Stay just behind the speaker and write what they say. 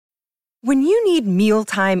When you need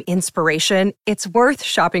mealtime inspiration, it's worth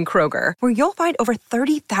shopping Kroger, where you'll find over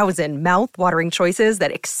 30,000 mouth-watering choices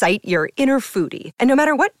that excite your inner foodie. And no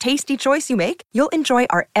matter what tasty choice you make, you'll enjoy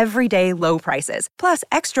our everyday low prices, plus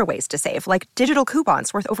extra ways to save, like digital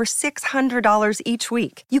coupons worth over $600 each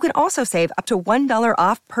week. You can also save up to $1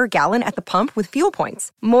 off per gallon at the pump with fuel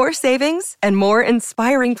points. More savings and more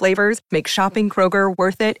inspiring flavors make shopping Kroger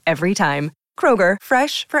worth it every time. Kroger,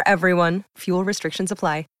 fresh for everyone. Fuel restrictions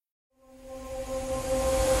apply.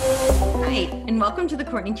 Hi, and welcome to the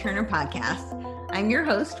Courtenay Turner podcast. I'm your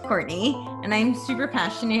host, Courtenay, and I'm super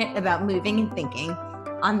passionate about moving and thinking.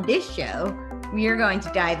 On this show, we are going to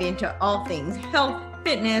dive into all things health,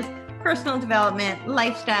 fitness, personal development,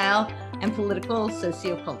 lifestyle, and political,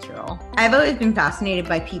 sociocultural. I've always been fascinated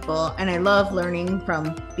by people, and I love learning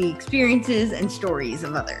from the experiences and stories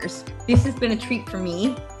of others. This has been a treat for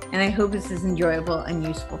me, and I hope this is enjoyable and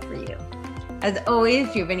useful for you. As always,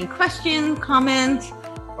 if you have any questions, comments,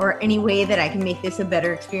 or any way that I can make this a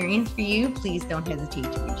better experience for you, please don't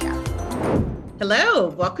hesitate to reach out. Hello,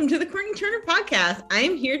 welcome to the Courtenay Turner podcast. I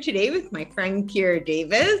am here today with my friend Kira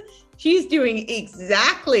Davis. She's doing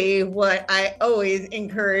exactly what I always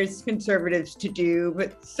encourage conservatives to do,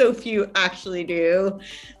 but so few actually do.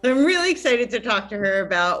 So I'm really excited to talk to her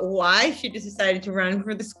about why she just decided to run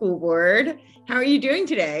for the school board. How are you doing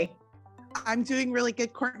today? I'm doing really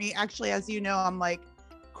good, Courtenay. Actually, as you know, I'm like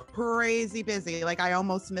crazy busy. Like I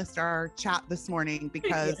almost missed our chat this morning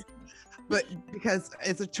because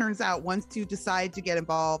as it turns out, once you decide to get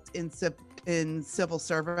involved in civil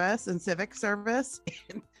service and civic service,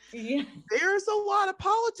 there's a lot of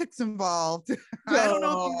politics involved. I don't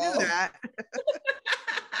know if you knew that.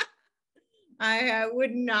 I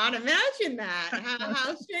would not imagine that.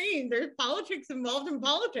 How strange. There's politics involved in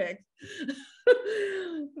politics.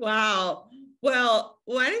 Wow. Well,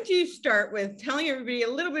 why don't you start with telling everybody a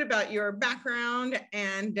little bit about your background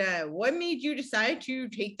and what made you decide to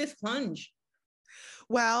take this plunge?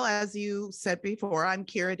 Well, as you said before, I'm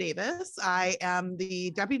Kira Davis. I am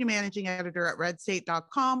the deputy managing editor at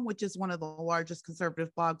redstate.com, which is one of the largest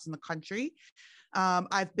conservative blogs in the country.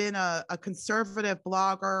 I've been a conservative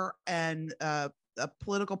blogger and a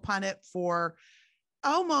political pundit for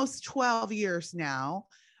almost 12 years now.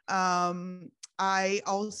 I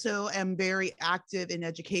also am very active in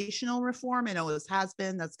educational reform and always has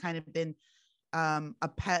been. That's kind of been a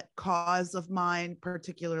pet cause of mine,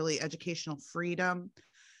 particularly educational freedom.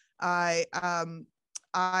 I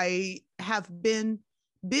have been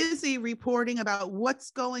busy reporting about what's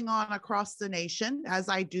going on across the nation, as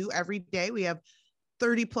I do every day. We have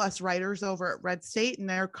 30 plus writers over at Red State, and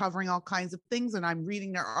they're covering all kinds of things, and I'm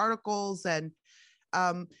reading their articles. And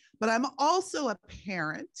but I'm also a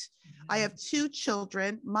parent. I have two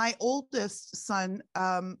children. My oldest son,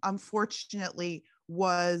 unfortunately,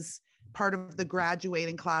 was part of the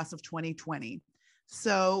graduating class of 2020.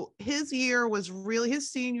 So his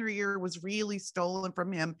senior year was really stolen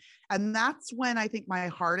from him. And that's when I think my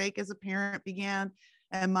heartache as a parent began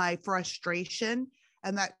and my frustration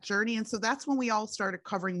and that journey. And so that's when we all started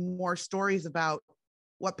covering more stories about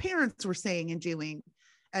what parents were saying and doing.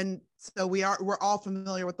 And so we're all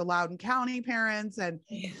familiar with the Loudoun County parents and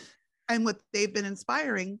what they've been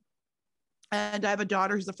inspiring. And I have a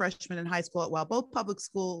daughter who's a freshman in high school both public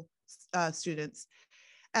school students.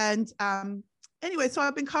 And anyway, so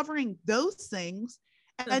I've been covering those things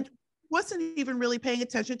and wasn't even really paying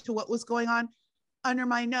attention to what was going on under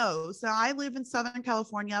my nose. Now, I live in Southern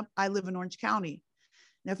California. I live in Orange County.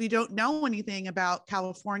 Now, if you don't know anything about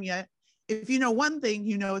California, if you know one thing,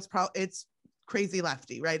 you know it's crazy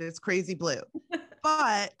lefty, right? It's crazy blue.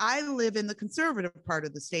 But I live in the conservative part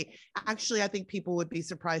of the state. Actually, I think people would be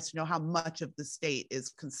surprised to know how much of the state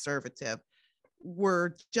is conservative.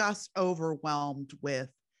 We're just overwhelmed with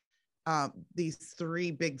these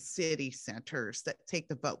three big city centers that take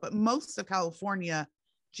the vote. But most of California,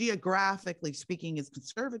 geographically speaking, is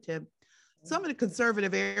conservative. So I'm in a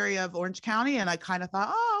conservative area of Orange County, and I kind of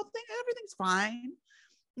thought, everything's fine.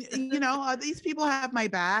 These people have my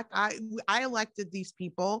back. I elected these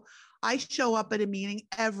people. I show up at a meeting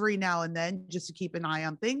every now and then just to keep an eye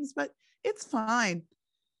on things, but it's fine.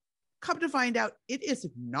 Come to find out, it is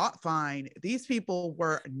not fine. These people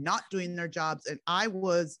were not doing their jobs, and I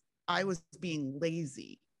was being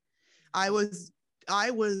lazy. I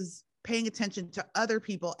was paying attention to other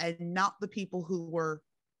people and not the people who were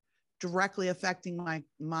directly affecting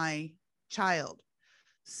my child.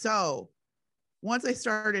 So once I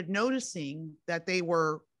started noticing that they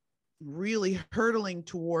were really hurtling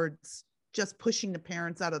towards just pushing the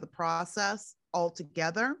parents out of the process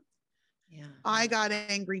altogether, I got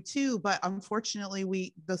angry too. But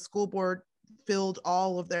unfortunately, the school board filled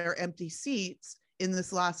all of their empty seats in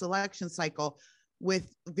this last election cycle,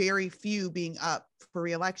 with very few being up for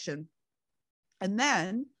reelection. And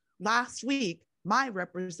then last week, my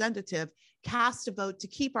representative cast a vote to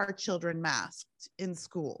keep our children masked in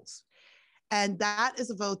schools. And that is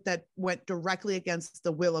a vote that went directly against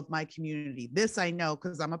the will of my community. This I know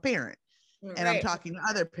because I'm a parent, and I'm talking to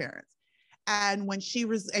other parents. And when she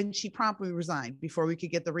promptly resigned before we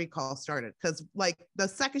could get the recall started. Because like the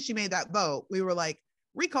second she made that vote, we were like,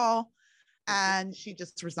 recall, and she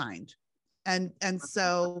just resigned. And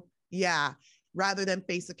so, yeah, rather than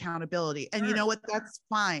face accountability. And you know what? That's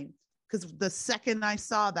fine. Because the second I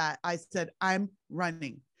saw that, I said, I'm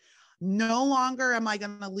running. No longer am I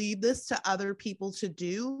going to leave this to other people to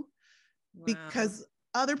do, because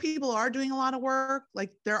other people are doing a lot of work. Like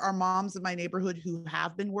there are moms in my neighborhood who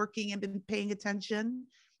have been working and been paying attention.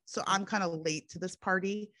 So I'm kind of late to this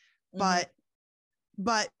party, but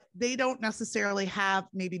they don't necessarily have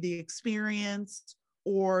maybe the experience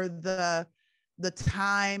or the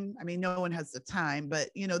time. I mean, no one has the time, but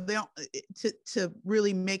you know, they don't to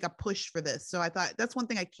really make a push for this. So I thought that's one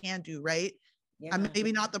thing I can do, right? Yeah. I'm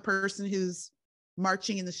maybe not the person who's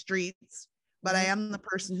marching in the streets, but I am the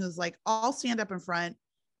person who's like, I'll stand up in front,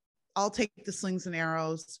 I'll take the slings and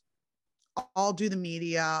arrows, I'll do the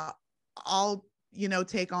media, I'll, you know,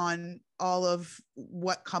 take on all of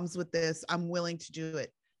what comes with this. I'm willing to do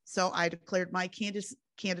it. So I declared my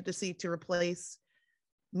candidacy to replace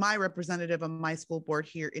my representative on my school board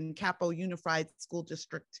here in Capo Unified School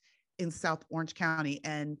District in South Orange County.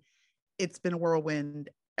 And it's been a whirlwind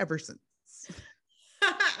ever since.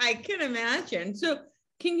 I can imagine. So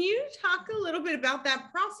can you talk a little bit about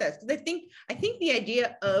that process? Because I think the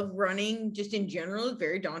idea of running just in general is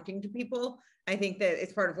very daunting to people. I think that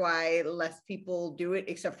it's part of why less people do it,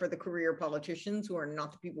 except for the career politicians who are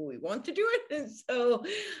not the people we want to do it. And so,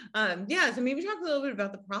 so maybe talk a little bit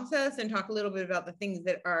about the process and talk a little bit about the things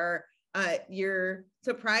that are you're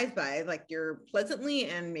surprised by, like you're pleasantly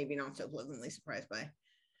and maybe not so pleasantly surprised by.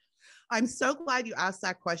 I'm so glad you asked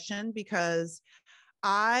that question, because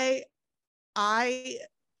I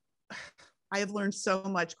have learned so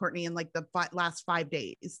much, Courtney, in like the last 5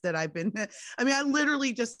 days that I've been, I mean, I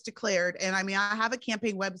literally just declared, and I mean, I have a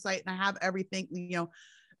campaign website and I have everything, you know,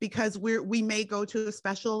 because we may go to a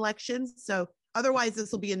special election. So otherwise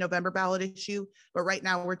this will be a November ballot issue, but right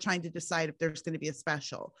now we're trying to decide if there's going to be a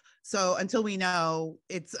special. So until we know,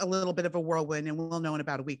 it's a little bit of a whirlwind, and we'll know in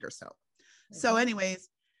about a week or so. Okay. So anyways,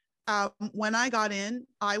 when I got in,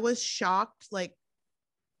 I was shocked, like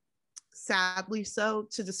sadly so,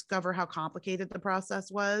 to discover how complicated the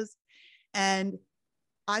process was. And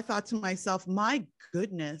I thought to myself, my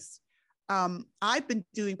goodness, I've been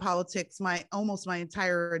doing politics almost my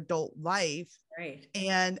entire adult life. Right.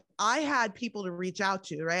 And I had people to reach out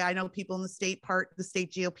to, right? I know people in the state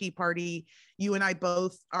GOP party. You and I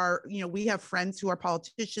both are, you know, we have friends who are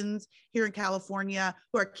politicians here in California,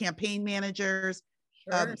 who are campaign managers,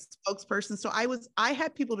 spokespersons. So I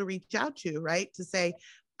had people to reach out to, right? To say,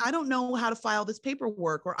 I don't know how to file this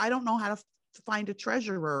paperwork, or I don't know how to find a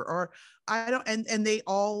treasurer, or I don't, and they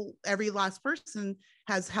all, every last person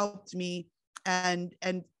has helped me and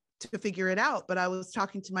to figure it out. But I was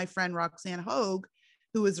talking to my friend Roxanne Hogue,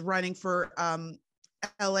 who is running for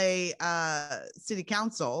LA City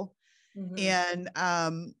Council, and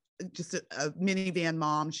just a minivan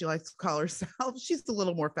mom. She likes to call herself. She's a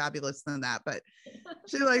little more fabulous than that, but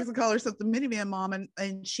she likes to call herself the minivan mom.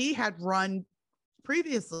 And she had run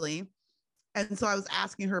previously. And so I was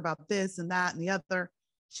asking her about this and that and the other.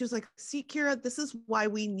 She was like, see, Kira, this is why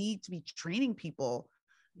we need to be training people,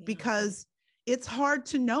 because it's hard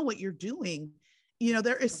to know what you're doing. You know,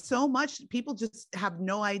 there is so much, people just have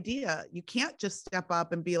no idea. You can't just step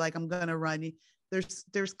up and be like, I'm going to run.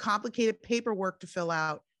 There's complicated paperwork to fill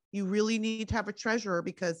out. You really need to have a treasurer,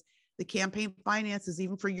 because the campaign finances,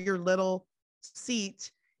 even for your little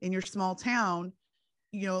seat in your small town,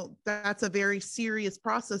 you know, that's a very serious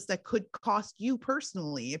process that could cost you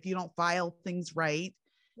personally if you don't file things right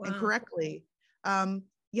and correctly.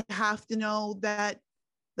 You have to know that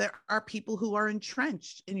there are people who are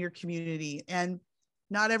entrenched in your community, and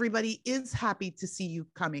not everybody is happy to see you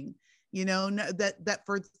coming. You know, that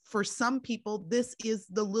for some people, this is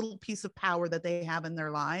the little piece of power that they have in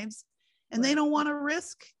their lives, and they don't want to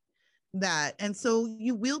risk that. And so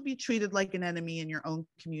you will be treated like an enemy in your own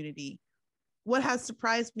community. What has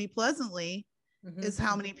surprised me pleasantly is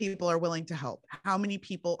how many people are willing to help, how many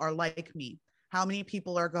people are like me, how many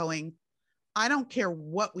people are going, I don't care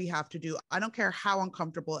what we have to do. I don't care how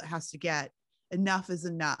uncomfortable it has to get. Enough is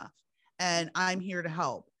enough. And I'm here to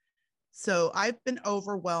help. So I've been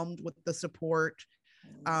overwhelmed with the support.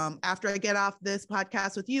 After I get off this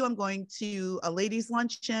podcast with you, I'm going to a ladies'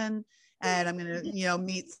 luncheon, and I'm going to,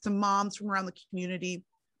 meet some moms from around the community,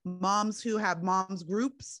 moms who have moms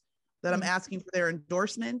groups that I'm asking for their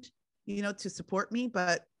endorsement, to support me.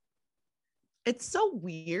 But it's so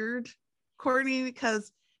weird, Courtney,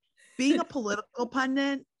 because being a political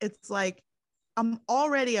pundit, it's like I'm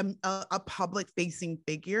already a public facing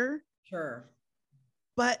figure. Sure.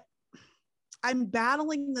 But I'm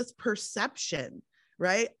battling this perception,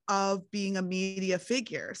 right, of being a media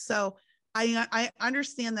figure. So I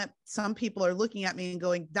understand that some people are looking at me and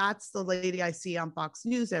going, that's the lady I see on Fox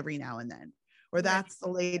News every now and then, or that's the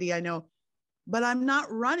lady I know. But I'm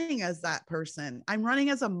not running as that person. I'm running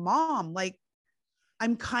as a mom. Like,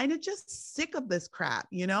 I'm kind of just sick of this crap,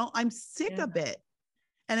 I'm sick of it.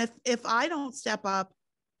 And if I don't step up,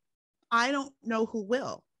 I don't know who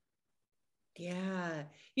will. Yeah.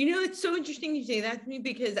 It's so interesting you say that to me,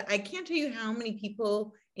 because I can't tell you how many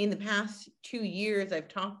people in the past 2 years I've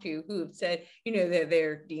talked to who have said, that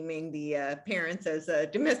they're deeming the parents as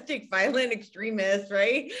domestic violent extremists,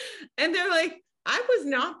 right? And they're like, I was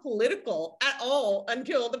not political at all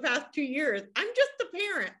until the past 2 years. I'm just a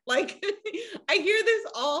parent. Like, I hear this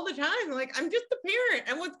all the time. Like, I'm just a parent,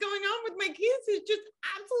 and what's going on with my kids is just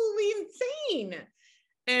absolutely insane.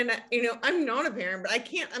 And, I'm not a parent, but I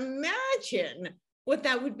can't imagine what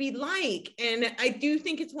that would be like. And I do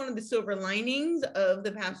think it's one of the silver linings of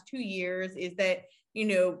the past 2 years is that,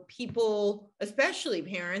 people, especially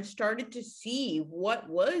parents, started to see what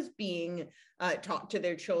was being taught to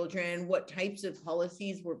their children, what types of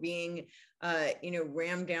policies were being,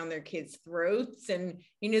 rammed down their kids' throats, and,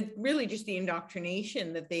 really just the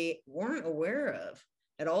indoctrination that they weren't aware of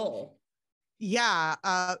at all. Yeah,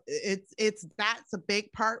 that's a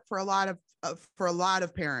big part for a lot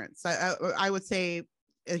of parents. I would say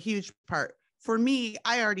a huge part. For me,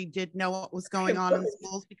 I already did know what was going on in the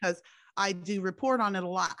schools because I do report on it a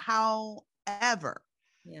lot. However,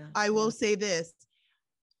 I will say this: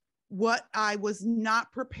 what I was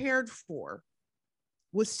not prepared for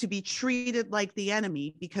was to be treated like the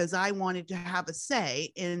enemy because I wanted to have a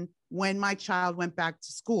say in when my child went back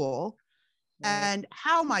to school. And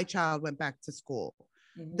how my child went back to school.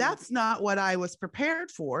 That's not what I was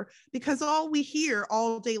prepared for, because all we hear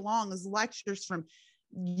all day long is lectures from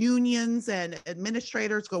unions and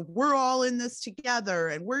administrators go, we're all in this together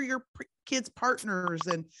and we're your kids' partners.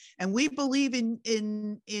 And we believe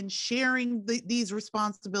in sharing these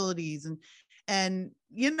responsibilities and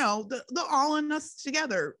the all in us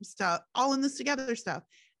together stuff, all in this together stuff.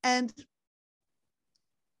 And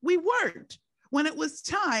we weren't. When it was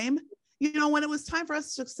time for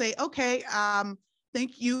us to say, okay,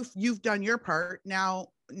 thank you, you've done your part. Now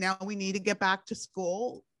we need to get back to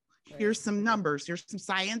school. Here's some numbers, here's some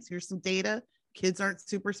science, here's some data. Kids aren't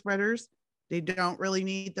super spreaders. They don't really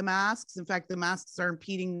need the masks. In fact, the masks are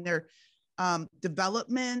impeding their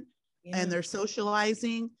development and their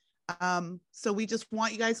socializing. So we just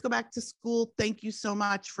want you guys to go back to school. Thank you so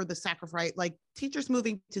much for the sacrifice. Like, teachers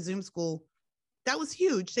moving to Zoom school, that was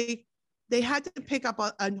huge. They had to pick up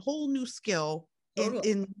a whole new skill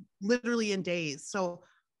in literally in days. So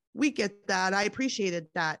we get that. I appreciated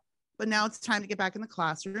that. But now it's time to get back in the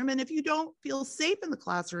classroom. And if you don't feel safe in the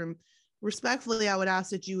classroom, respectfully, I would ask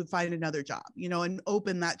that you would find another job, and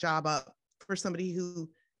open that job up for somebody who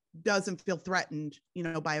doesn't feel threatened,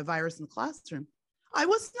 by a virus in the classroom. I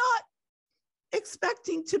was not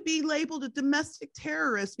expecting to be labeled a domestic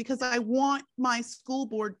terrorist because I want my school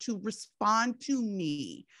board to respond to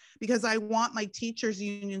me, because I want my teachers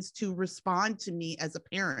unions to respond to me as a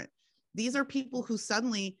parent. These are people who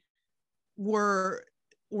suddenly were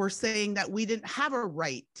saying that we didn't have a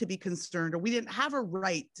right to be concerned, or we didn't have a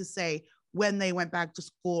right to say when they went back to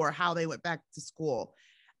school or how they went back to school.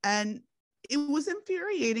 And it was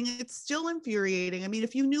infuriating. It's still infuriating. I mean,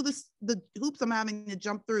 if you knew the hoops I'm having to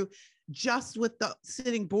jump through just with the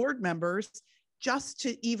sitting board members, just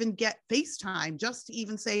to even get FaceTime, just to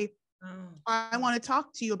even say, I want to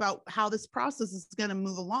talk to you about how this process is going to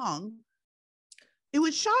move along, it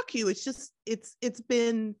would shock you. It's just, it's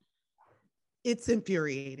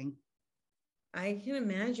infuriating. I can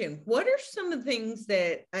imagine. What are some of the things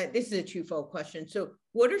that, this is a twofold question. So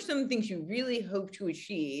what are some of the things you really hope to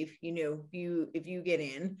achieve, if you get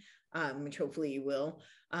in, which hopefully you will,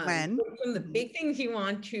 When? what are some of the big things you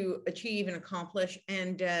want to achieve and accomplish?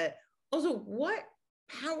 And also, what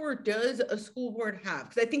power does a school board have?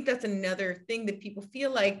 Because I think that's another thing that people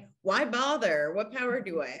feel like, why bother? What power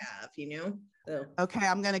do I have, So. Okay,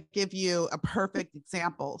 I'm going to give you a perfect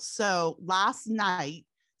example. So last night,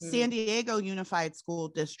 San Diego Unified School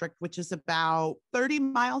District, which is about 30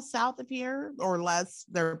 miles south of here or less.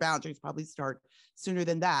 Their boundaries probably start sooner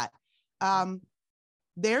than that.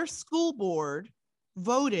 Their school board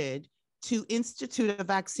voted to institute a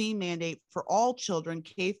vaccine mandate for all children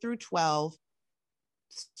K through 12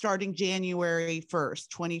 starting January 1st,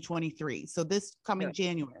 2023. So this coming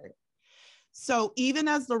January. So even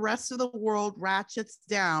as the rest of the world ratchets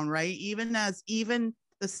down, right? Even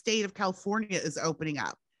the state of California is opening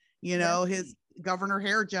up, his Governor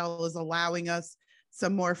Hairgel is allowing us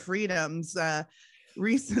some more freedoms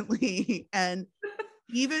recently. And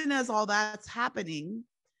even as all that's happening,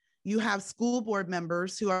 you have school board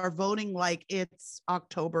members who are voting like it's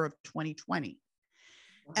October of 2020.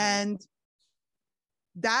 Wow. And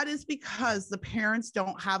that is because the parents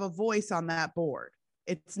don't have a voice on that board.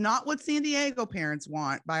 It's not what San Diego parents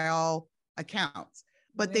want by all accounts,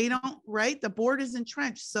 but they don't, right? The board is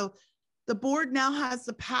entrenched. So the board now has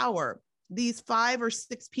the power. These 5 or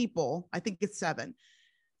 6 people, I think it's 7,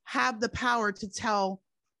 have the power to tell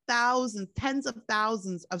thousands, tens of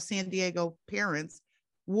thousands of San Diego parents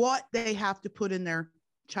what they have to put in their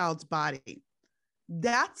child's body.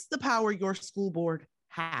 That's the power your school board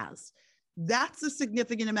has. That's a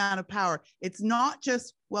significant amount of power. It's not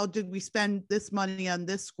just, well, did we spend this money on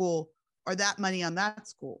this school or that money on that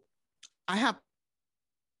school?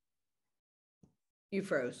 You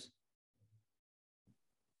froze.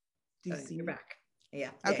 Do you see you're back?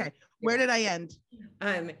 Yeah. Okay. Where did I end?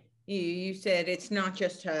 You said it's not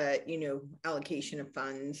just allocation of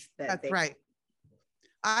funds. That's right.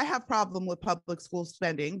 I have problem with public school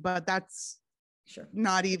spending, but that's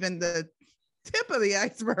not even the tip of the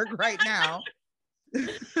iceberg right now.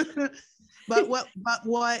 But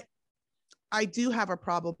what I do have a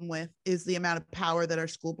problem with is the amount of power that our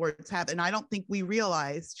school boards have. And I don't think we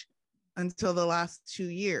realized until the last 2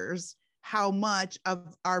 years how much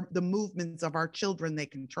of the movements of our children they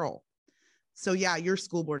control. So yeah, your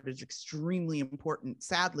school board is extremely important.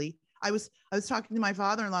 Sadly, I was talking to my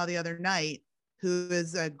father-in-law the other night, who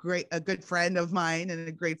is a good friend of mine and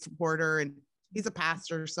a great supporter, and he's a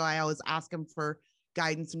pastor, so I always ask him for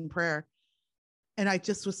guidance and prayer. And I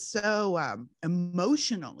just was so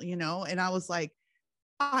emotional, and I was like,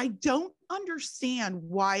 I don't understand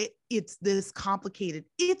why it's this complicated.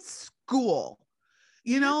 It's school,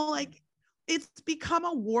 like it's become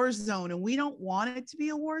a war zone, and we don't want it to be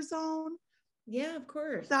a war zone. Yeah, of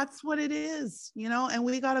course. That's what it is, and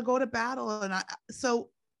we got to go to battle. And so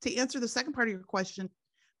to answer the second part of your question,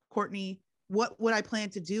 Courtenay, what would I plan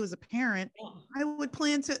to do as a parent? I would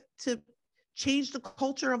plan to change the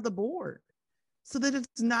culture of the board so that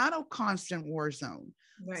it's not a constant war zone,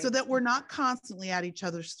 so that we're not constantly at each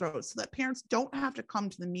other's throats, so that parents don't have to come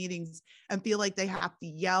to the meetings and feel like they have to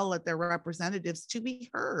yell at their representatives to be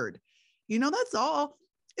heard. That's all.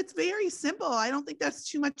 It's very simple. I don't think that's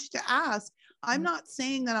too much to ask. I'm not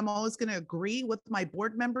saying that I'm always going to agree with my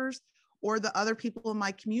board members or the other people in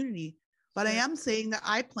my community, but I am saying that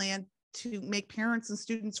I plan to make parents and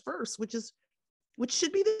students first, which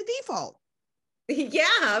should be the default.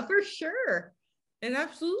 Yeah, for sure. It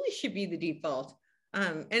absolutely should be the default.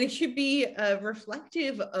 And it should be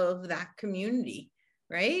reflective of that community,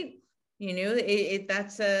 right?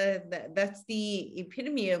 That's the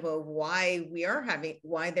epitome of why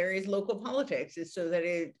why there is local politics, is so that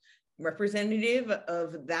it's representative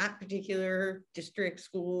of that particular district,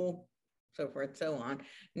 school, so forth, so on,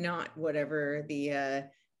 not whatever the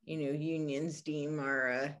unions deem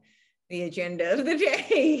are the agenda of the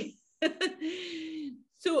day.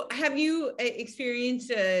 So have you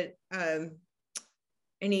experienced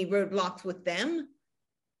any roadblocks with them?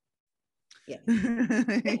 Yeah.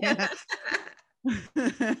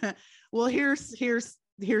 Well, here's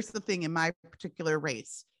the thing. In my particular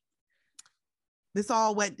race, this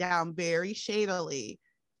all went down very shadily.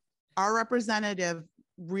 Our representative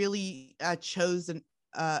really chose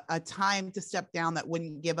a time to step down that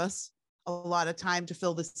wouldn't give us a lot of time to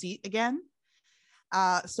fill the seat again.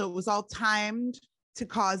 So it was all timed to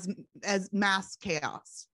cause as mass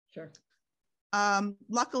chaos. Sure.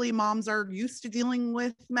 Luckily, moms are used to dealing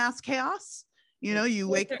with mass chaos. You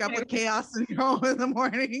wake up with chaos in your home in the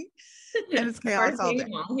morning, and it's chaos all day.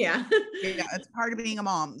 Yeah. Yeah, it's part of being a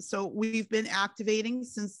mom. So we've been activating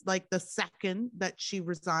since like the second that she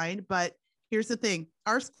resigned. But here's the thing: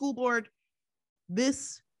 our school board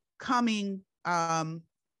this coming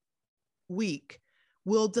week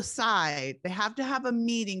will decide. They have to have a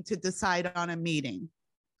meeting to decide on a meeting.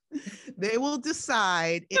 They will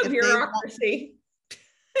decide if bureaucracy.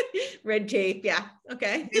 Red tape. Yeah.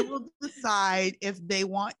 Okay. They will decide if they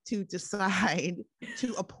want to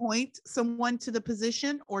appoint someone to the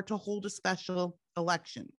position or to hold a special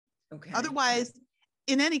election. Okay. Otherwise,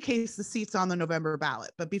 in any case, the seat's on the November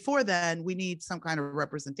ballot. But before then, we need some kind of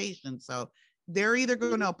representation. So they're either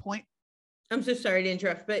going to appoint. I'm so sorry to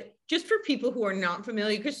interrupt, but just for people who are not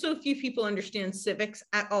familiar, because so few people understand civics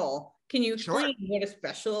at all, can you explain what a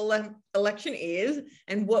special election is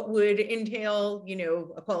and what would entail,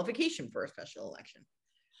 a qualification for a special election?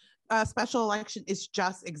 A special election is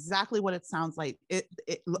just exactly what it sounds like. It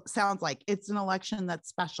sounds like it's an election that's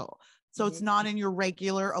special. So it's not in your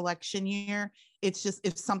regular election year. It's just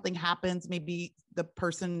if something happens, maybe the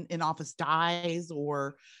person in office dies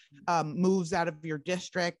or moves out of your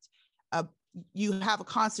district, you have a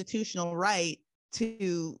constitutional right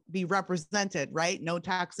to be represented, right? No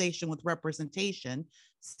taxation with representation.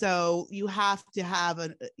 So you have to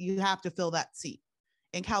fill that seat.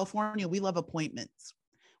 In California, we love appointments.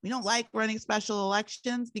 We don't like running special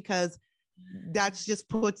elections because that just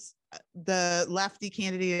puts the lefty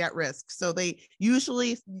candidate at risk. So they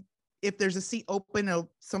usually, if there's a seat open,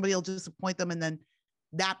 somebody will just appoint them and then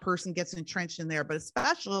that person gets entrenched in there. But a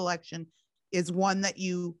special election is one that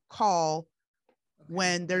you call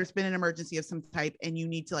when there's been an emergency of some type and you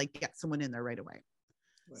need to get someone in there right away.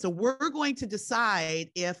 Right. So we're going to decide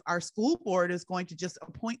if our school board is going to just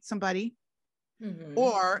appoint somebody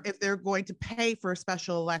or if they're going to pay for a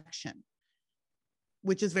special election,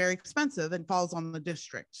 which is very expensive and falls on the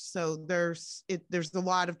district. So there's a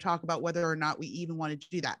lot of talk about whether or not we even want to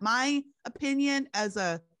do that. My opinion as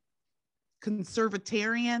a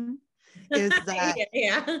conservatarian is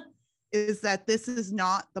that is that this is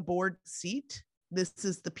not the board seat. This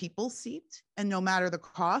is the people's seat. And no matter the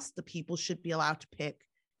cost, the people should be allowed to pick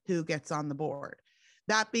who gets on the board.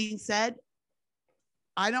 That being said,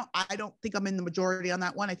 I don't think I'm in the majority on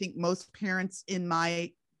that one. I think most parents in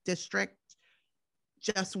my district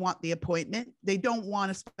just want the appointment. They don't want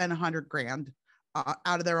to spend $100,000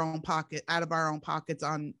 out of our own pockets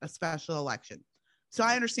on a special election. So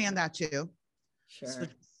I understand that too. Sure.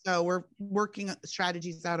 So we're working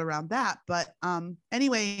strategies out around that. But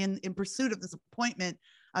anyway, in pursuit of this appointment,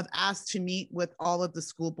 I've asked to meet with all of the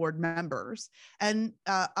school board members, and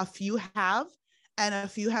a few have, and a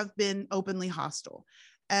few have been openly hostile.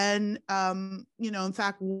 And, in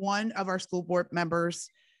fact, one of our school board members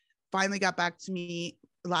finally got back to me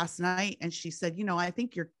last night and she said, I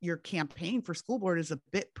think your campaign for school board is a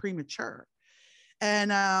bit premature.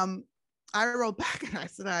 And I wrote back and I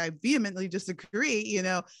said, I vehemently disagree.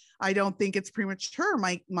 I don't think it's premature.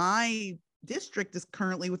 My district is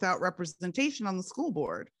currently without representation on the school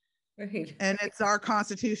board. Right. And it's our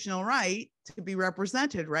constitutional right to be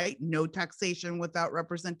represented, right? No taxation without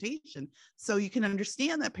representation. So you can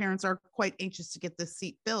understand that parents are quite anxious to get this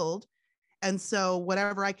seat filled. And so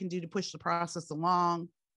whatever I can do to push the process along,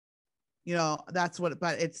 that's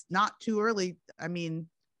but it's not too early. I mean,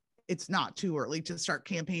 it's not too early to start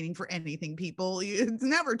campaigning for anything, people. It's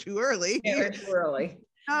never too early. Never too early.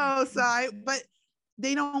 No, but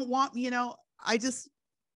they don't want,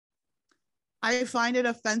 I find it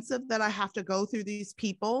offensive that I have to go through these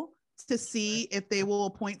people to see if they will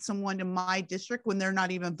appoint someone to my district when they're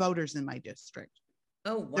not even voters in my district.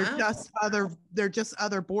 Oh, wow. They're just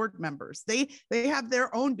other board members. They have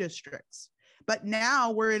their own districts. But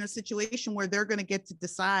now we're in a situation where they're going to get to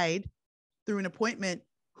decide through an appointment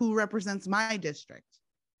who represents my district.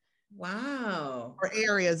 Wow. Or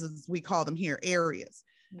areas, as we call them here, areas.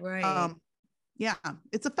 Right. Yeah,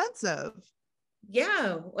 it's offensive.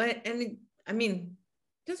 Yeah. And I mean,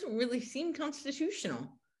 it doesn't really seem constitutional.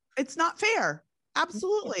 It's not fair.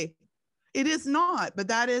 Absolutely. It is not. But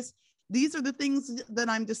these are the things that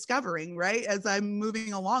I'm discovering, right? As I'm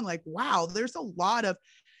moving along, wow, there's a lot of,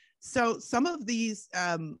 so some of these,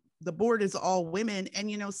 the board is all women,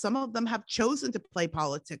 and, some of them have chosen to play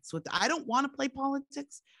politics I don't want to play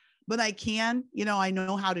politics, but I can, I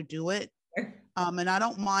know how to do it. And I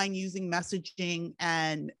don't mind using messaging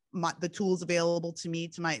and the tools available to me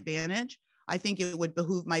to my advantage. I think it would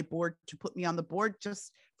behoove my board to put me on the board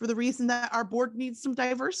just for the reason that our board needs some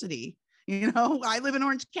diversity. I live in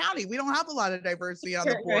Orange County. We don't have a lot of diversity on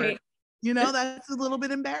the board. Right. That's a little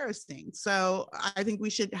bit embarrassing. So I think we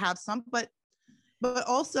should have some, but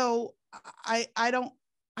also I don't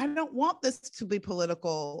want this to be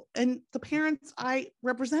political. And the parents I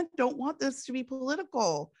represent don't want this to be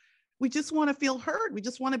political. We just want to feel heard. We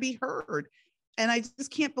just want to be heard. And I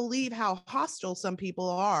just can't believe how hostile some people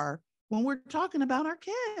are when we're talking about our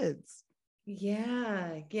kids.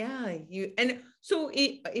 Yeah. And so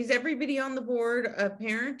is everybody on the board a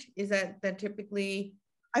parent? Is that typically?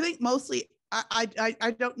 I think mostly,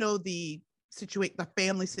 I don't know the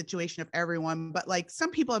family situation of everyone, but some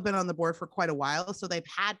people have been on the board for quite a while. So they've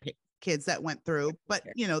had kids that went through, but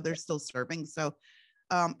they're still serving. So,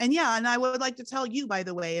 and I would like to tell you, by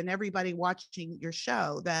the way, and everybody watching your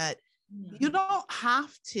show, that you don't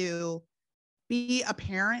have to be a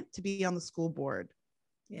parent to be on the school board.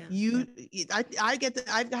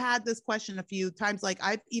 I've had this question a few times. Like,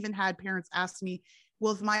 I've even had parents ask me,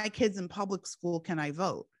 well, if my kid's in public school, can I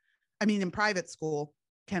vote? I mean, in private school,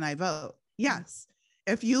 can I vote? Yes.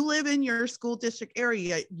 If you live in your school district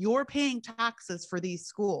area, you're paying taxes for these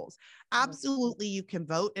schools. Absolutely, you can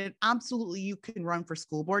vote, and absolutely you can run for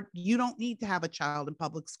school board. You don't need to have a child in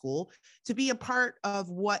public school to be a part of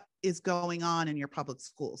what is going on in your public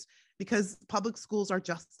schools, because public schools are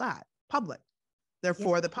just that, public. They're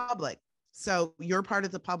for the public. So you're part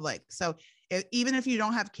of the public. So even if you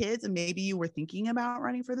don't have kids and maybe you were thinking about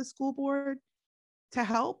running for the school board to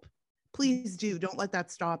help, please do. Don't let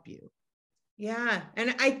that stop you. Yeah.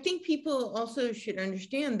 And I think people also should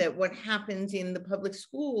understand that what happens in the public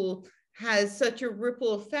school has such a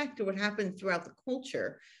ripple effect of what happens throughout the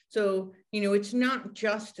culture. So, it's not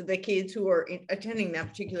just the kids who are attending that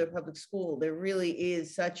particular public school. There really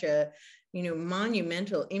is such a,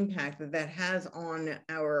 monumental impact that has on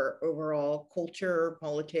our overall culture,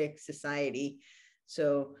 politics, society.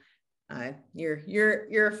 So you're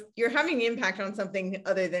having an impact on something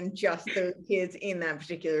other than just those kids in that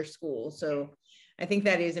particular school. So I think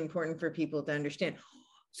that is important for people to understand.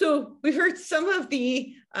 So we've heard some of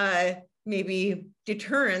the maybe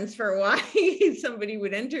deterrents for why somebody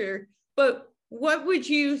would enter, but what would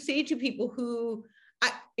you say to people who,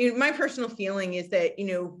 my personal feeling is that,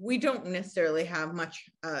 we don't necessarily have much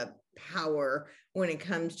power when it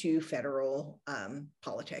comes to federal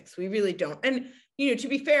politics. We really don't. And, to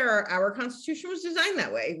be fair, our Constitution was designed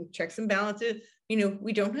that way, with checks and balances.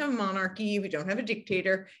 We don't have a monarchy. We don't have a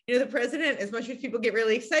dictator. The president, as much as people get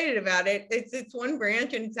really excited about it, it's one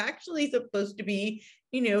branch, and it's actually supposed to be,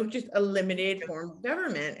 just a limited form of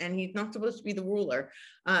government, and he's not supposed to be the ruler.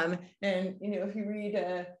 And, if you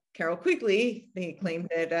read Carol Quigley, they claim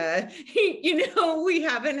that, we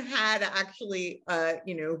haven't had actually,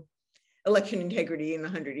 election integrity in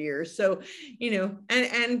 100 years. So, in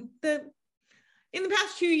the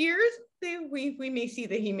past 2 years, we may see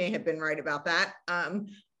that he may have been right about that.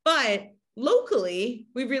 But locally,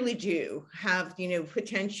 we really do have,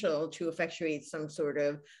 potential to effectuate some sort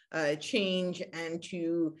of change and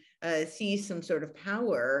to see some sort of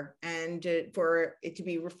power, and for it to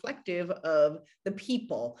be reflective of the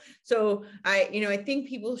people. So I think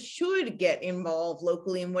people should get involved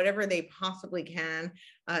locally in whatever they possibly can.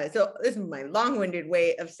 So this is my long-winded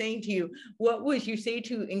way of saying to you, what would you say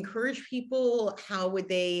to encourage people? How would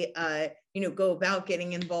they, go about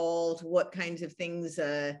getting involved? What kinds of things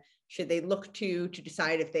should they look to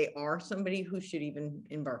decide if they are somebody who should even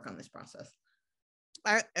embark on this process?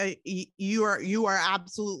 You are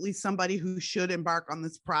absolutely somebody who should embark on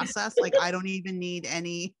this process. Like, I don't even need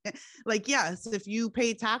any, like, yes, if you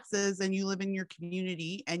pay taxes and you live in your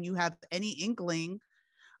community and you have any inkling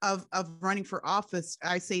of running for office,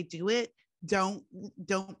 I say do it. Don't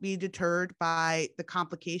be deterred by the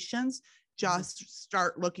complications. Just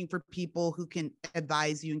start looking for people who can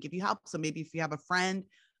advise you and give you help. So maybe if you have a friend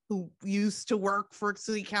who used to work for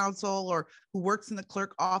city council or who works in the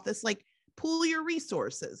clerk office, like, pool your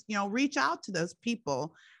resources, reach out to those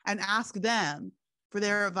people and ask them for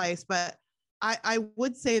their advice. But I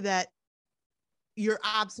would say that you're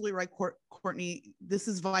absolutely right, Courtney. This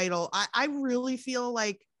is vital. I really feel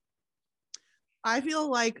like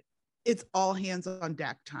it's all hands on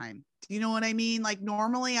deck time. Do you know what I mean? Like,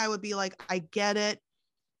 normally I would be like, I get it.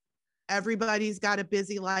 Everybody's got a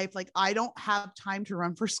busy life. Like, I don't have time to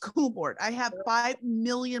run for school board. I have 5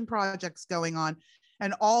 million projects going on,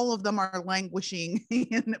 and all of them are languishing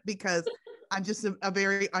because I'm just a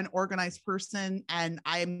very unorganized person, and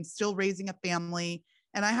I'm still raising a family,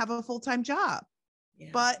 and I have a full-time job. Yeah.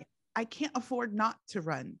 But I can't afford not to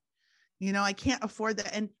run. I can't afford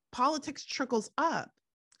that. And politics trickles up.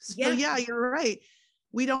 So yeah, you're right.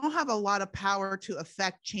 We don't have a lot of power to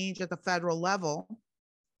affect change at the federal level,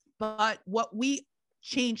 but what we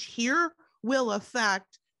change here will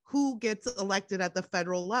affect who gets elected at the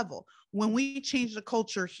federal level. When we change the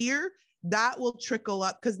culture here, that will trickle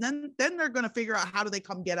up, because then they're going to figure out, how do they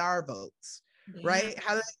come get our votes, right?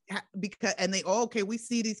 Okay, we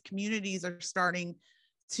see these communities are starting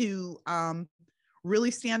to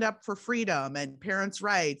really stand up for freedom and parents'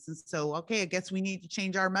 rights. And so, okay, I guess we need to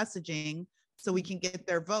change our messaging so we can get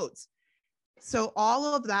their votes. So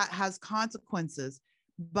all of that has consequences,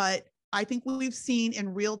 but I think we've seen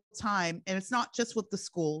in real time, and it's not just with the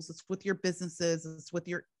schools, it's with your businesses, it's with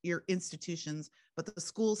your institutions, but the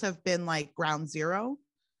schools have been like ground zero.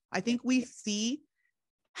 I think we see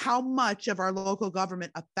how much of our local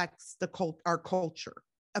government affects our culture,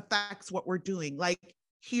 affects what we're doing. Like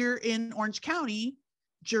here in Orange County,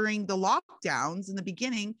 during the lockdowns in the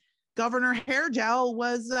beginning, Governor Hairgel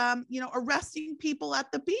was, arresting people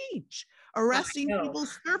at the beach, arresting people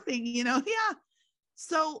surfing, yeah.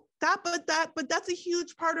 So but that's a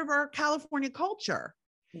huge part of our California culture,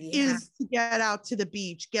 is to get out to the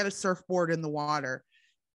beach, get a surfboard in the water.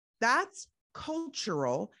 That's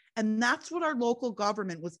cultural. And that's what our local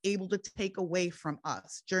government was able to take away from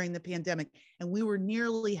us during the pandemic. And we were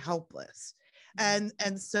nearly helpless. And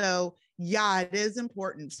so, yeah, it is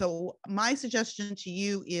important. So my suggestion to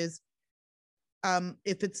you is,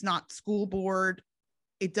 if it's not school board,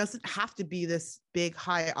 it doesn't have to be this big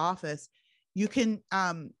high office. You can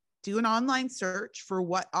do an online search for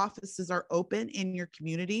what offices are open in your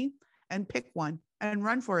community and pick one and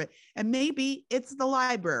run for it. And maybe it's the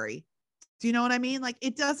library. Do you know what I mean? Like,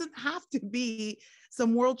 it doesn't have to be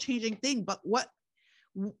some world-changing thing, but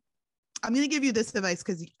I'm going to give you this advice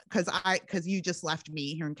because you just left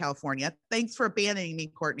me here in California. Thanks for abandoning me,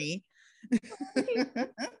 Courtenay.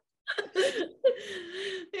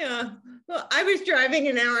 Yeah. Well, I was driving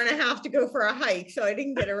an hour and a half to go for a hike, so I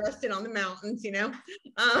didn't get arrested on the mountains,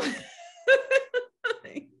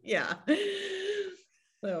 Yeah.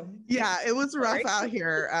 So yeah, it was rough out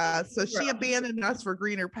here. So she abandoned us for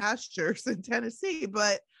greener pastures in Tennessee.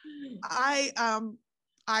 But I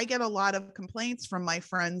get a lot of complaints from my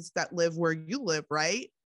friends that live where you live, right?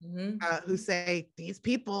 Who say these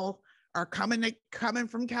people are coming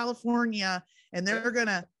from California, and they're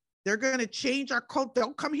gonna change our culture.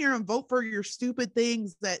 Don't come here and vote for your stupid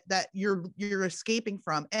things that you're escaping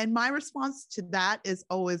from. And my response to that is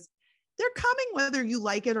always, they're coming whether you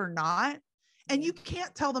like it or not. And you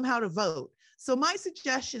can't tell them how to vote. So my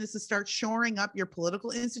suggestion is to start shoring up your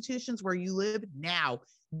political institutions where you live now.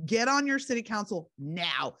 Get on your city council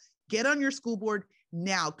now. Get on your school board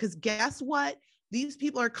now. Because guess what? These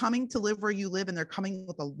people are coming to live where you live, and they're coming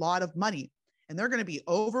with a lot of money. And they're going to be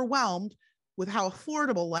overwhelmed with how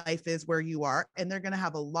affordable life is where you are. And they're going to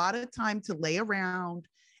have a lot of time to lay around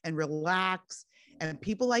and relax. And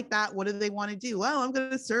people like that, what do they want to do? Well, I'm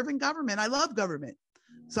going to serve in government. I love government.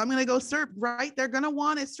 So I'm going to go serve, right? They're going to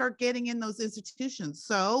want to start getting in those institutions.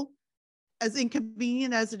 So as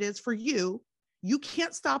inconvenient as it is for you, you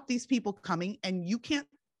can't stop these people coming, and you can't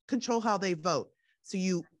control how they vote. So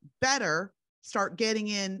you better start getting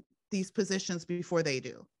in these positions before they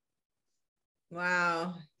do.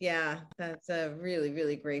 Wow. Yeah, that's a really,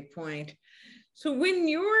 really great point. So when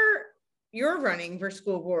you're running for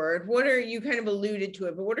school board, what are, you kind of alluded to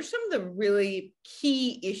it, but what are some of the really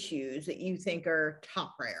key issues that you think are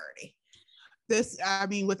top priority?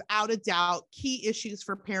 Without a doubt, key issues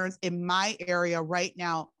for parents in my area right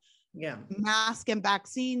now, mask and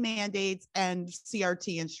vaccine mandates and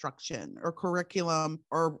CRT instruction or curriculum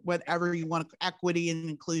or whatever you want, equity and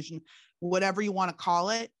inclusion, whatever you want to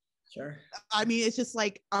call it. Sure. It's just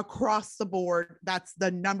like across the board. That's the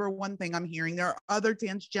number one thing I'm hearing. There are other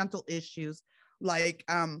tangential issues like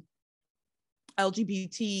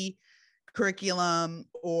LGBT curriculum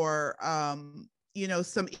or,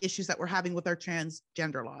 some issues that we're having with our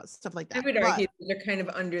transgender laws, stuff like that. I would argue they're kind of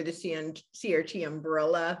under the CRT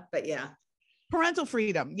umbrella, but yeah. Parental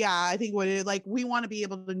freedom. Yeah, I think we want to be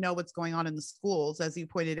able to know what's going on in the schools. As you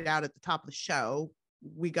pointed out at the top of the show,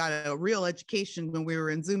 we got a real education when we were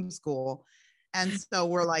in Zoom school. And so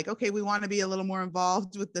we're like, okay, we want to be a little more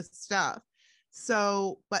involved with this stuff.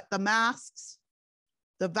 So, but the masks,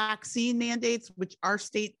 the vaccine mandates, which our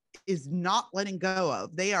state is not letting go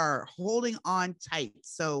of, they are holding on tight.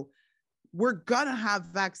 So we're going to have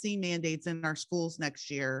vaccine mandates in our schools next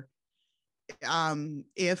year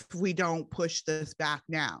if we don't push this back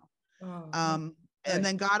now. And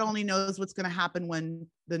then God only knows what's going to happen when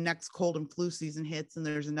the next cold and flu season hits and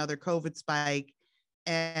there's another COVID spike.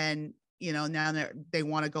 And, now they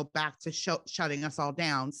want to go back to shutting us all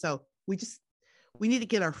down. So we need to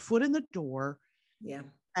get our foot in the door. Yeah.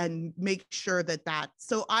 And make sure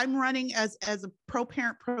so I'm running as a pro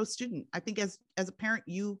parent, pro student. I think as a parent,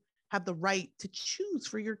 you have the right to choose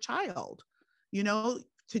for your child,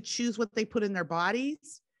 to choose what they put in their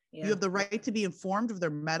bodies. Yeah. You have the right to be informed of their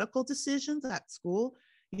medical decisions at school.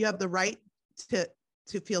 You have the right to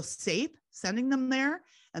feel safe sending them there,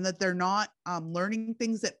 and that they're not learning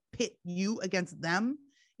things that pit you against them,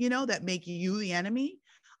 that make you the enemy.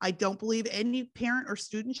 I don't believe any parent or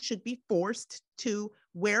student should be forced to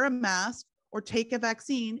wear a mask or take a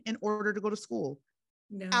vaccine in order to go to school.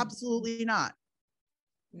 No. Absolutely not.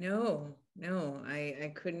 No,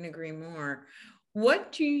 I couldn't agree more.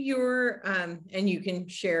 What do your and you can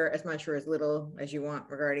share as much or as little as you want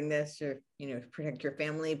regarding this, or protect your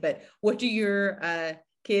family, but what do your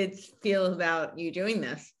kids feel about you doing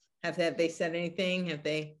this? Have they said anything? Have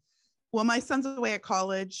they? Well, my son's away at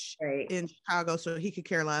college Right. in Chicago, so he could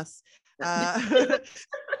care less.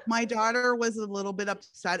 My daughter was a little bit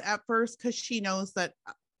upset at first because she knows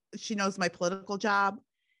my political job,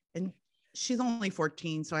 and she's only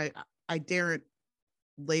 14, so I daren't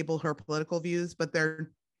label her political views, but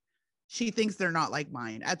she thinks they're not like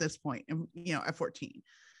mine at this point, and at 14.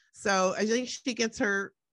 So I think she gets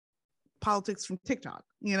her politics from TikTok,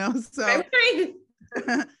 so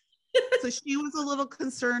so she was a little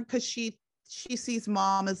concerned because she sees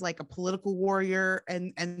mom as like a political warrior,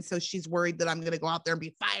 and so she's worried that I'm going to go out there and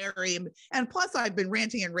be fiery, and plus I've been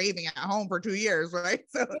ranting and raving at home for 2 years, right?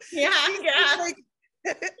 So yeah. Like,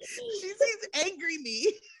 she sees angry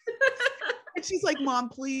me. And she's like, Mom,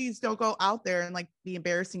 please don't go out there and like be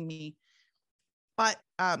embarrassing me. But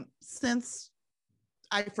since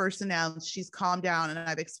I first announced, she's calmed down, and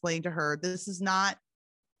I've explained to her, this is not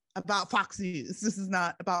about Fox News. This is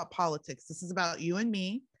not about politics. This is about you and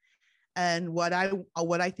me, and what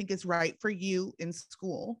I think is right for you in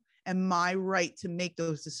school, and my right to make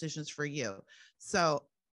those decisions for you. So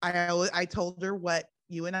I told her what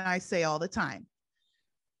you and I say all the time.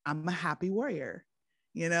 I'm a happy warrior.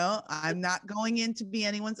 I'm not going in to be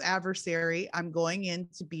anyone's adversary. I'm going in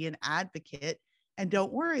to be an advocate. And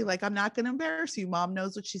don't worry, like, I'm not going to embarrass you. Mom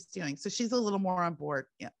knows what she's doing. So she's a little more on board.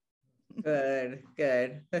 Yeah.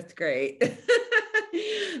 Good. That's great.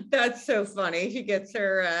 That's so funny. She gets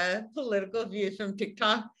her political views from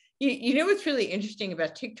TikTok. You know what's really interesting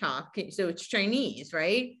about TikTok? So it's Chinese,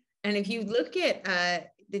 right? And if you look at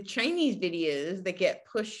the Chinese videos that get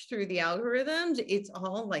pushed through the algorithms, it's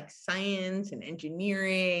all like science and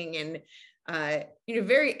engineering and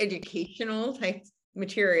very educational type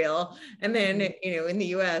material. And then in the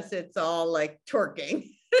US, it's all like twerking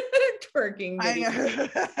videos.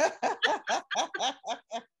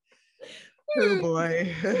 Oh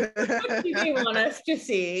boy. What do they want us to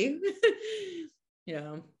see?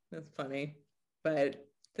 Yeah, that's funny. But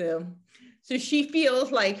so she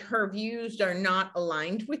feels like her views are not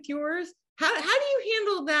aligned with yours. How do you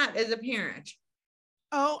handle that as a parent?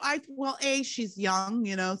 Oh, she's young,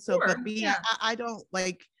 so, Sure, but B, yeah. I don't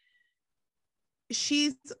like,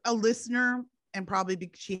 she's a listener, and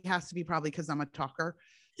probably she has to be, probably because I'm a talker.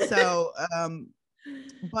 So,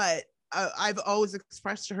 but I've always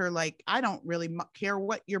expressed to her, like, I don't really care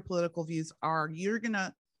what your political views are. You're going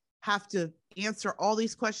to have to answer all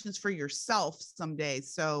these questions for yourself someday.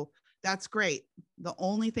 So that's great. The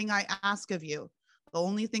only thing I ask of you, the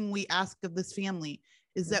only thing we ask of this family,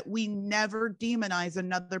 is that we never demonize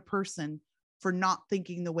another person for not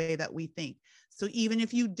thinking the way that we think. So even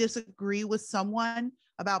if you disagree with someone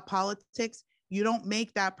about politics, you don't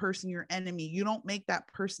make that person your enemy. You don't make that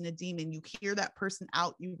person a demon. You hear that person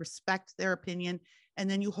out, you respect their opinion, and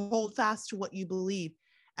then you hold fast to what you believe.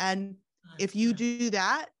 And if you do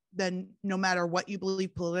that, then no matter what you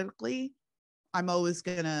believe politically, I'm always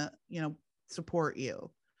gonna, support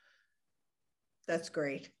you. That's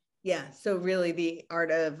great. Yeah. So really the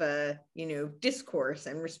art of, discourse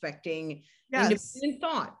and respecting independent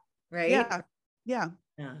thought, right? Yeah.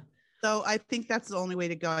 So I think that's the only way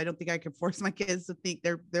to go. I don't think I can force my kids to think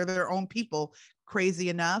they're their own people. Crazy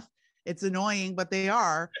enough. It's annoying, but they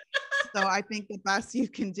are. So I think the best you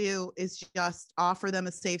can do is just offer them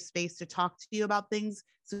a safe space to talk to you about things.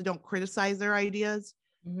 So don't criticize their ideas.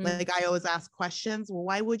 Mm-hmm. Like, I always ask questions. Well,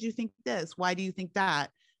 why would you think this? Why do you think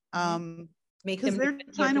that? Because they're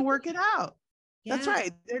trying to work it out. Yeah. That's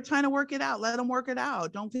right. They're trying to work it out. Let them work it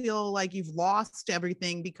out. Don't feel like you've lost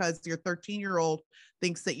everything because your 13-year-old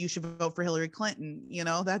thinks that you should vote for Hillary Clinton.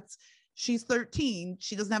 She's 13.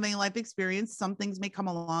 She doesn't have any life experience. Some things may come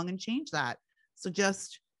along and change that. So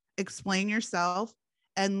just explain yourself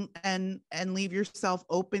and leave yourself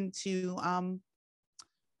open to,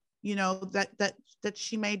 that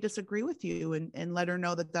she may disagree with you, and let her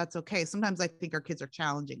know that that's okay. Sometimes I think our kids are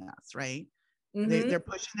challenging us, right? Mm-hmm. They're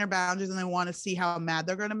pushing their boundaries, and they want to see how mad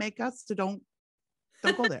they're going to make us. So don't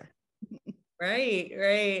go there.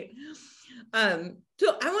 Right. So I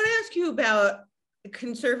want to ask you about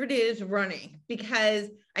conservatives running, because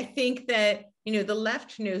I think that, the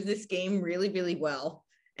left knows this game really, really well.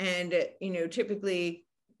 And, typically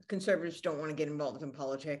conservatives don't want to get involved in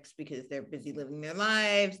politics because they're busy living their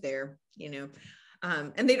lives. They're,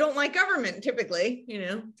 And they don't like government typically,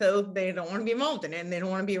 so they don't want to be involved in it, and they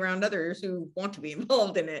don't want to be around others who want to be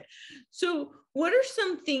involved in it. So what are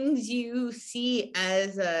some things you see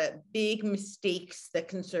as big mistakes that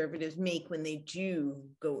conservatives make when they do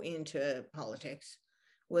go into politics,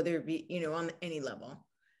 whether it be, on any level?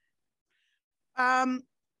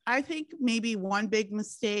 I think maybe one big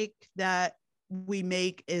mistake that we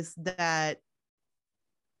make is that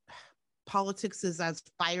politics is as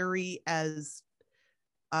fiery as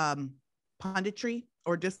punditry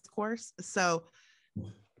or discourse. So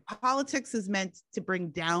politics is meant to bring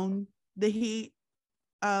down the heat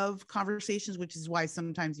of conversations, which is why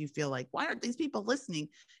sometimes you feel like, why aren't these people listening?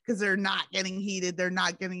 Because they're not getting heated, they're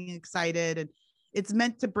not getting excited, and it's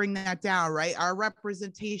meant to bring that down, right? Our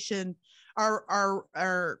representation, our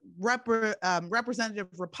representative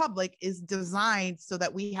republic is designed so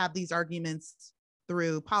that we have these arguments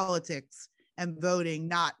through politics and voting,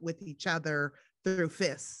 not with each other through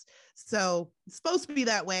fists. So it's supposed to be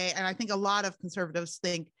that way. And I think a lot of conservatives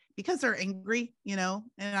think because they're angry, and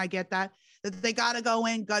I get that they got to go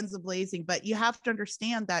in guns a-blazing, but you have to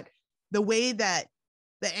understand that the way that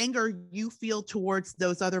the anger you feel towards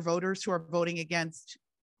those other voters who are voting against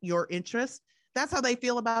your interests, that's how they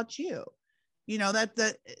feel about you. You got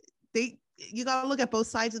to look at both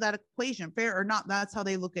sides of that equation, fair or not. That's how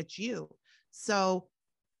they look at you. So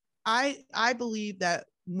I believe that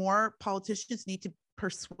more politicians need to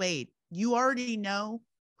persuade. You already know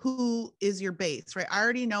who is your base, right? I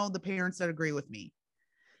already know the parents that agree with me,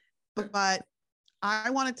 but I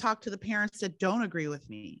want to talk to the parents that don't agree with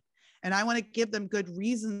me. And I want to give them good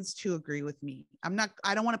reasons to agree with me. I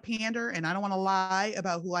don't want to pander, and I don't want to lie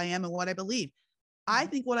about who I am and what I believe. I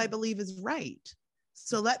think what I believe is right.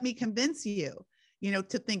 So let me convince you,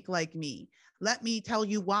 to think like me. Let me tell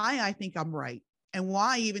you why I think I'm right, and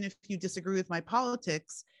why, even if you disagree with my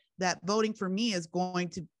politics, that voting for me is going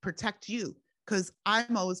to protect you, because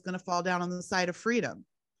I'm always going to fall down on the side of freedom.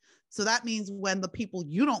 So that means when the people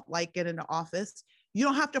you don't like get into office, you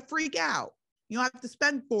don't have to freak out. You don't have to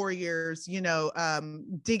spend 4 years,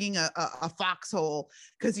 digging a foxhole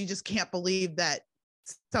because you just can't believe that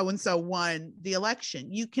so-and-so won the election.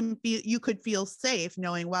 You could feel safe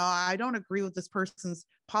knowing, well, I don't agree with this person's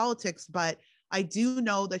politics, but I do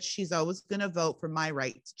know that she's always going to vote for my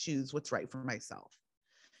right to choose what's right for myself.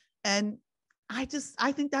 And I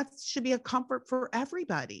think that should be a comfort for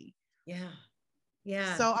everybody.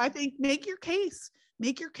 Yeah. So I think make your case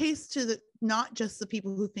to not just the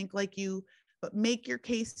people who think like you, but make your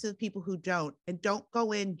case to the people who don't, and don't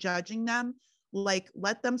go in judging them. Like,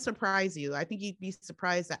 let them surprise you. I think you'd be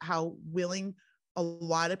surprised at how willing a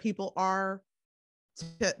lot of people are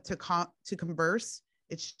to converse.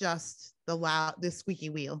 It's just the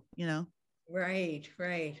squeaky wheel, Right.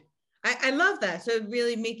 I love that. So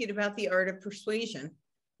really make it about the art of persuasion.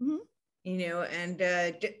 Mm-hmm.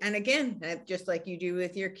 And again, just like you do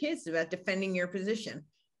with your kids, about defending your position.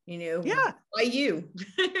 By you.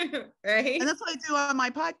 Right. And that's what I do on my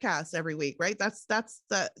podcast every week, right? That's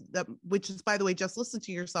the which is, by the way, Just Listen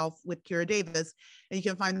to Yourself with Kira Davis, and you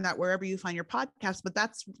can find that wherever you find your podcast. But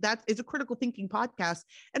that is a critical thinking podcast,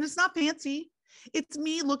 and it's not fancy. It's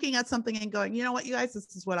me looking at something and going, you know what, you guys,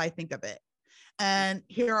 this is what I think of it, and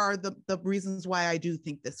here are the reasons why I do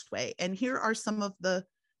think this way, and here are some of the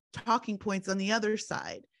talking points on the other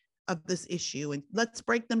side of this issue, and let's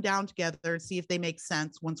break them down together and see if they make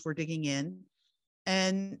sense once we're digging in.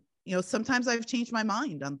 And sometimes I've changed my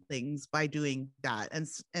mind on things by doing that, and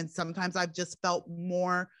sometimes I've just felt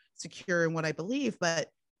more secure in what I believe. But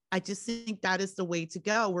I just think that is the way to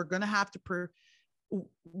go. We're going to have to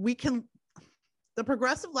the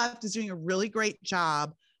progressive left is doing a really great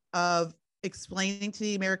job of explaining to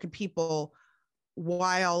the American people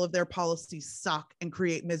why all of their policies suck and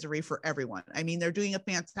create misery for everyone. I mean, they're doing a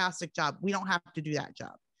fantastic job. We don't have to do that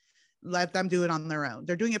job. Let them do it on their own.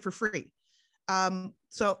 They're doing it for free.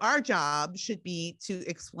 So our job should be to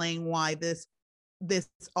explain why this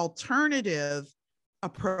alternative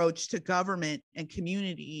approach to government and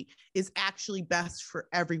community is actually best for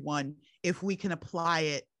everyone if we can apply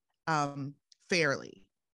it fairly.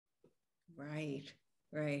 Right.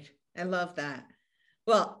 I love that.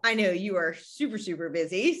 Well, I know you are super, super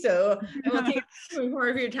busy, so I will take more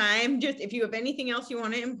of your time. Just if you have anything else you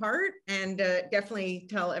want to impart, and definitely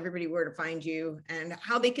tell everybody where to find you and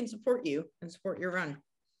how they can support you and support your run.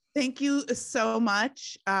 Thank you so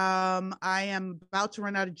much. I am about to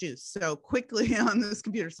run out of juice. So quickly on this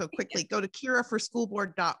computer. So quickly go to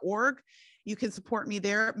kiraforschoolboard.org. You can support me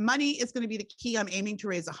there. Money is going to be the key. I'm aiming to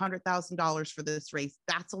raise $100,000 for this race.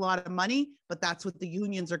 That's a lot of money, but that's what the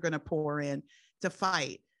unions are going to pour in to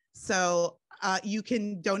fight. So you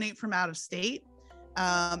can donate from out of state.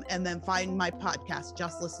 And then find my podcast,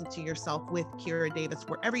 Just Listen to Yourself with Kira Davis,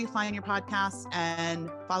 wherever you find your podcasts, and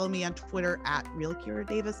follow me on Twitter at Real Kira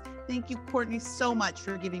Davis. Thank you, Courtney, so much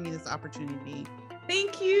for giving me this opportunity.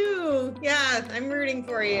 Thank you. Yeah, I'm rooting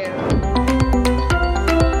for you.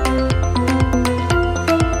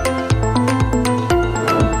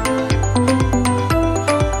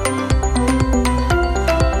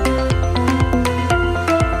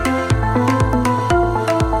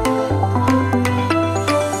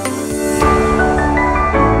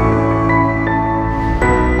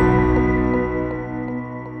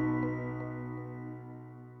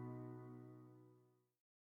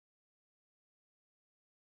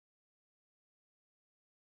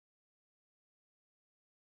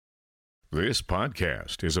 This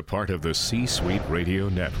podcast is a part of the C-Suite Radio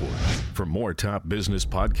Network. For more top business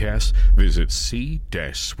podcasts, visit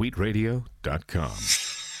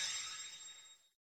c-suiteradio.com.